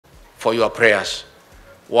for your prayers.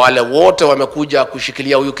 Wale wote wamekuja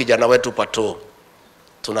kushikilia huyu kijana wetu Pato,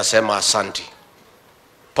 tunasema asanti.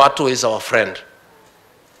 Pato is our friend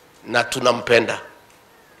na tunampenda.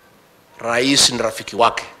 Rais ni rafiki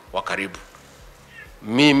wake wa karibu.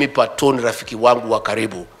 Mimi Pato ni rafiki wangu wa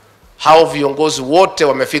karibu. Hao viongozi wote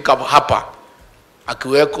wamefika hapa,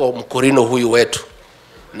 akiweko mkorino huyu wetu,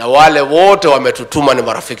 na wale wote wametutuma ni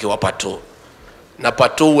marafiki wa Pato. Na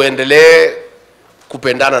Pato uendelee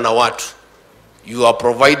kupendana na watu. You are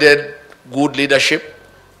provided good leadership,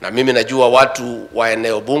 na mimi najua watu wa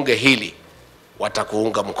eneo bunge hili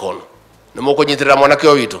watakuunga mkono. Nimoko nyitira mwanake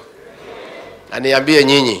wito. Na niambie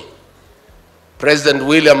nyinyi, President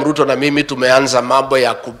William Ruto na mimi tumeanza mambo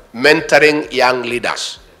ya mentoring young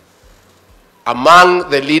leaders. Among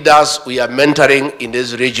the leaders we are mentoring in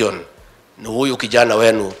this region ni huyu kijana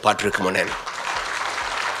wenu Patrick Monene.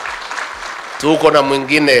 Tuko na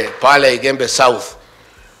mwingine pale Igembe South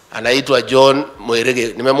anaitwa John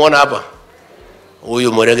Mwerege. Nimemwona hapa.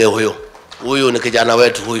 Huyu Mwerege huyu ni kijana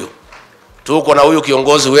wetu huyu. Tuko na huyu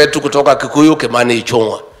kiongozi wetu kutoka Kikuyu Kimani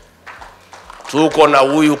Ichung'wa. Tuko na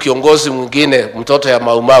huyu kiongozi mwingine mtoto ya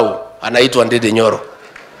Maumau anaitwa Ndidi Nyoro.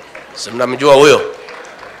 Si mnamjua huyo?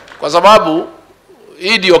 Kwa sababu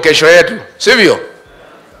hii ndio kesho yetu, sivyo?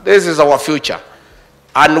 This is our future,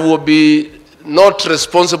 and we will be not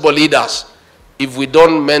responsible leaders if we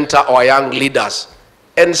don't mentor our young leaders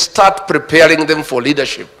and start preparing them for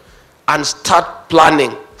leadership and start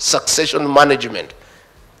planning succession management.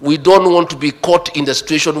 We don't want to be caught in the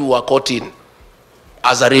situation we were caught in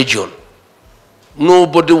as a region.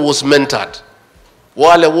 Nobody was mentored.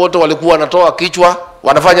 Wale wote walikuwa wanatoa kichwa,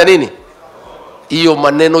 wanafanya nini? Hiyo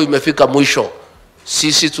maneno imefika mwisho.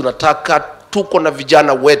 Sisi tunataka, tuko na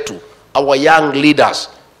vijana wetu, our young leaders,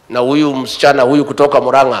 na huyu msichana huyu kutoka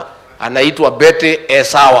Murang'a anaitwa Betty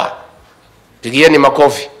Esawa. Pigieni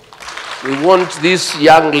makofi. We want these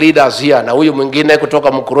young leaders here, na huyu mwingine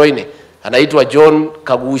kutoka Mkuroini anaitwa John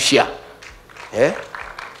Kagushia.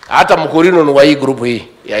 Hata Mkurino ni wa hii group hii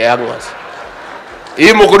ya young ones.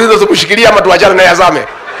 Hii Mkurino tumshikilie ama tuachane na yazame?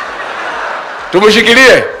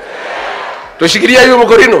 Tumshikilie? Tushikilie huyu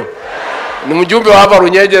Mkurino? Ni mjumbe wa hapa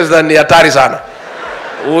Runyeje na ni hatari sana.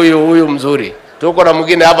 Huyu mzuri. Tuko na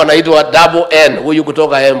mwingine hapa anaitwa Double N, huyu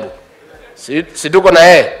kutoka Embu. Si tuko na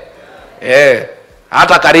yeye?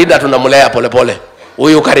 Hata Karinda tunamlea polepole.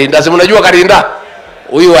 Huyu Karinda, si mnajua Karinda?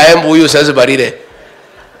 Huyu wa Embu, huyu sasa baride.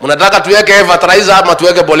 Mnataka tuweke fertilizer ama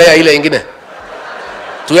tuweke bolea ile nyingine?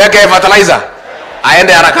 Tuweke fertilizer.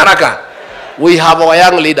 Aende haraka. We have our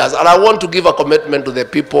young leaders, and I want to give a commitment to the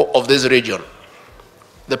people of this region.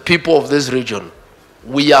 The people of this region,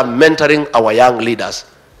 we are mentoring our young leaders,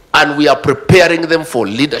 and we are preparing them for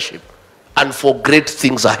leadership and for great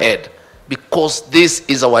things ahead, because this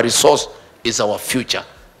is our resource, is our future,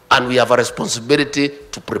 and we have a responsibility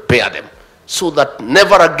to prepare them so that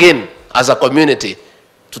never again as a community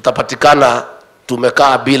tutapatikana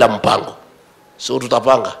tumekaa bila mpango. So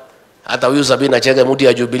tutapanga. Hata huyu Sabina Chege mudi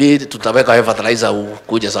ya Jubilee tutaweka fertilizer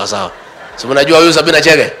kuja sawa sawa. Si mnajua huyu Sabina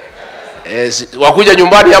Chege? Wakuja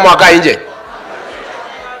nyumbani ama wakaa nje?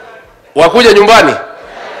 Wakuja nyumbani?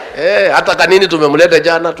 Hata Kanini tumemleta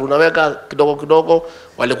jana, tunaweka kidogo,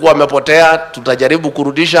 walikuwa wamepotea, tutajaribu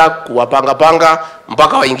kurudisha, kuwapanga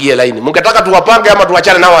mpaka waingie laini. Mngetaka tuwapange ama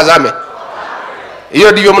tuachane nao wazame?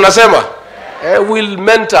 Hiyo ndio mnasema? We'll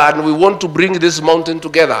mentor, and we want to bring this mountain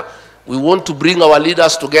together. We want to bring our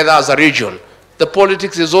leaders together as a region. The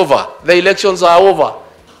politics is over. The elections are over.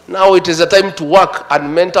 Now it is a time to work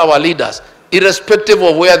and mentor our leaders, irrespective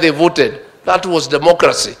of where they voted. That was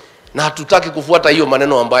democracy. Na hatutaki kufuata hiyo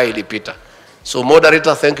maneno ambayo ilipita. So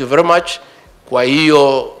moderator, thank you very much. Kwa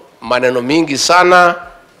hiyo maneno mingi sana,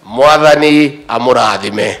 mwadhani amura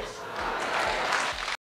adhime.